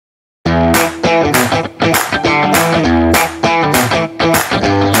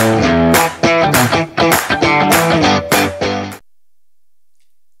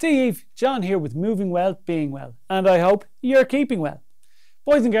John here with Moving Well, Being Well, and I hope you're keeping well.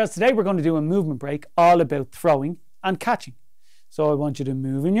 Boys and girls, today we're going to do a movement break all about throwing and catching. So I want you to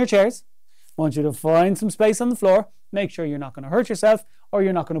move in your chairs. I want you to find some space on the floor. Make sure you're not going to hurt yourself or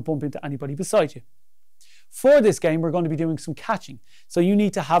you're not going to bump into anybody beside you. For this game, we're going to be doing some catching. So you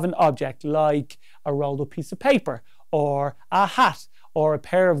need to have an object like a rolled up piece of paper or a hat or a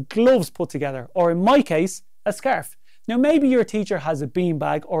pair of gloves put together, or in my case, a scarf. Now maybe your teacher has a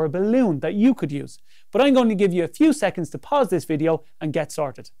beanbag or a balloon that you could use, but I'm going to give you a few seconds to pause this video and get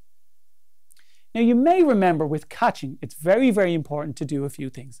sorted. Now you may remember with catching, it's very, very important to do a few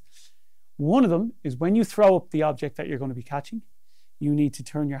things. One of them is when you throw up the object that you're going to be catching, you need to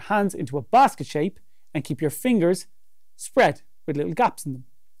turn your hands into a basket shape and keep your fingers spread with little gaps in them.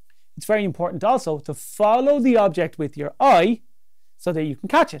 It's very important also to follow the object with your eye so that you can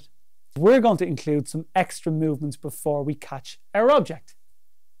catch it. We're going to include some extra movements before we catch our object.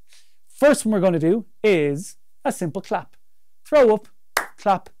 First one we're going to do is a simple clap. Throw up,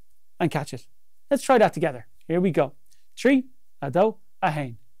 clap, and catch it. Let's try that together. Here we go. 3, a do, a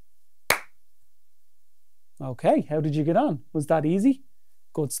hain. Okay, how did you get on? Was that easy?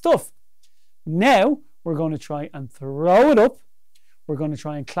 Good stuff. Now we're going to try and throw it up. We're going to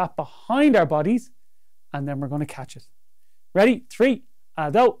try and clap behind our bodies, and then we're going to catch it. Ready? 3,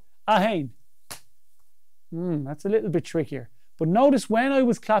 a do, a hain. That's a little bit trickier. But notice when I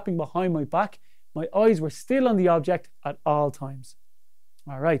was clapping behind my back, my eyes were still on the object at all times.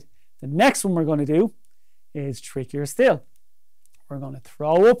 All right, the next one we're going to do is trickier still. We're going to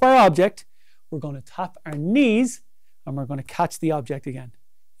throw up our object, we're going to tap our knees, and we're going to catch the object again.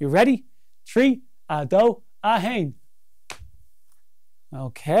 You ready? 3, a do, a hain.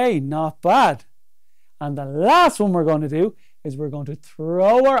 Okay, not bad. And the last one we're going to do is we're going to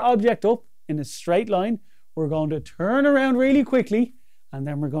throw our object up in a straight line. We're going to turn around really quickly, and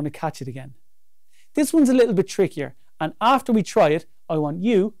then we're going to catch it again. This one's a little bit trickier, and after we try it, I want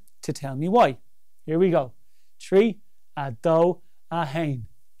you to tell me why. Here we go. 3, a do, a hain.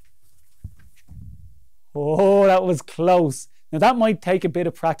 Oh, that was close. Now that might take a bit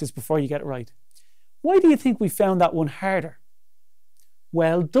of practice before you get it right. Why do you think we found that one harder?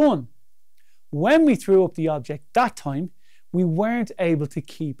 Well done. When we threw up the object that time, we weren't able to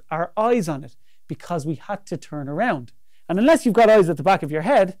keep our eyes on it because we had to turn around. And unless you've got eyes at the back of your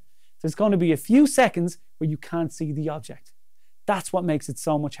head, there's going to be a few seconds where you can't see the object. That's what makes it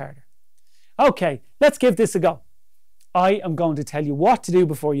so much harder. Okay, let's give this a go. I am going to tell you what to do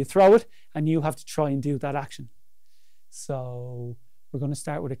before you throw it, and you have to try and do that action. So we're going to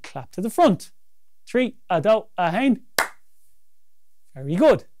start with a clap to the front. 3, a do, a hain. Very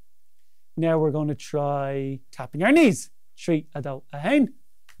good. Now we're going to try tapping our knees. 3, a do, a hain.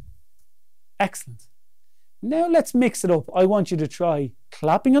 Excellent. Now let's mix it up. I want you to try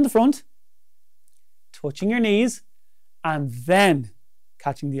clapping on the front, touching your knees, and then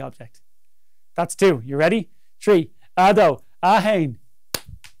catching the object. That's 2. You ready? 3, a do, a hain.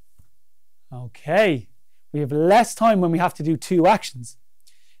 Okay. We have less time when we have to do 2 actions.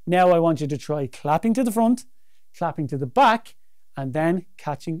 Now I want you to try clapping to the front, clapping to the back, and then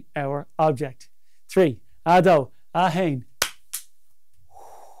catching our object. 3, a do, a hain.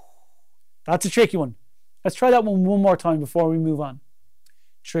 That's a tricky one. Let's try that one more time before we move on.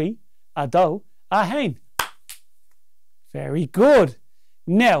 3, a do, a hain. Very good.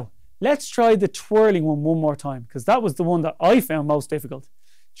 Now, let's try the twirling one more time, because that was the one that I found most difficult.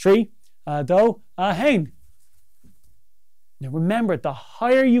 3, a do, a hain. Now remember, the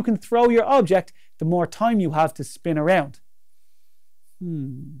higher you can throw your object, the more time you have to spin around.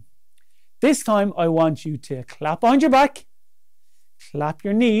 This time I want you to clap behind your back, clap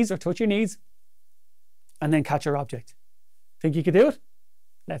your knees or touch your knees, and then catch your object. Think you could do it?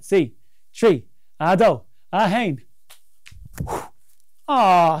 Let's see. 3, a do, a hain.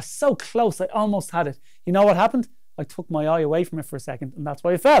 Ah, so close. I almost had it. You know what happened? I took my eye away from it for a second, and that's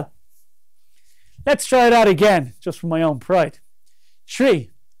why it fell. Let's try that again, just for my own pride. 3,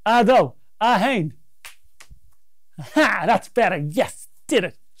 a do, a hain. Ha, that's better. Yes, did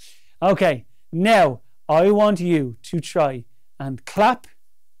it. Okay, now I want you to try and clap,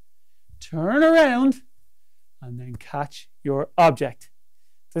 turn around, and then catch your object.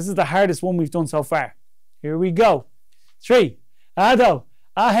 This is the hardest one we've done so far. Here we go. 3, a do,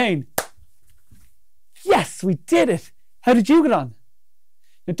 a hain. Yes, we did it. How did you get on?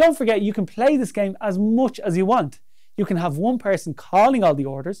 Now don't forget, you can play this game as much as you want. You can have one person calling all the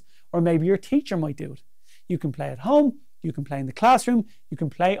orders, or maybe your teacher might do it. You can play at home, you can play in the classroom, you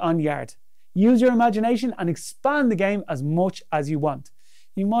can play on yard. Use your imagination and expand the game as much as you want.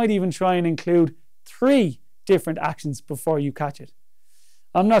 You might even try and include 3 different actions before you catch it.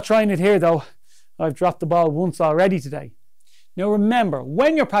 I'm not trying it here though. I've dropped the ball once already today. Now remember,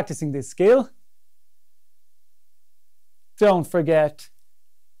 when you're practicing this skill, don't forget.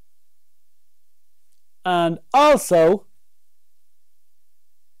 And also,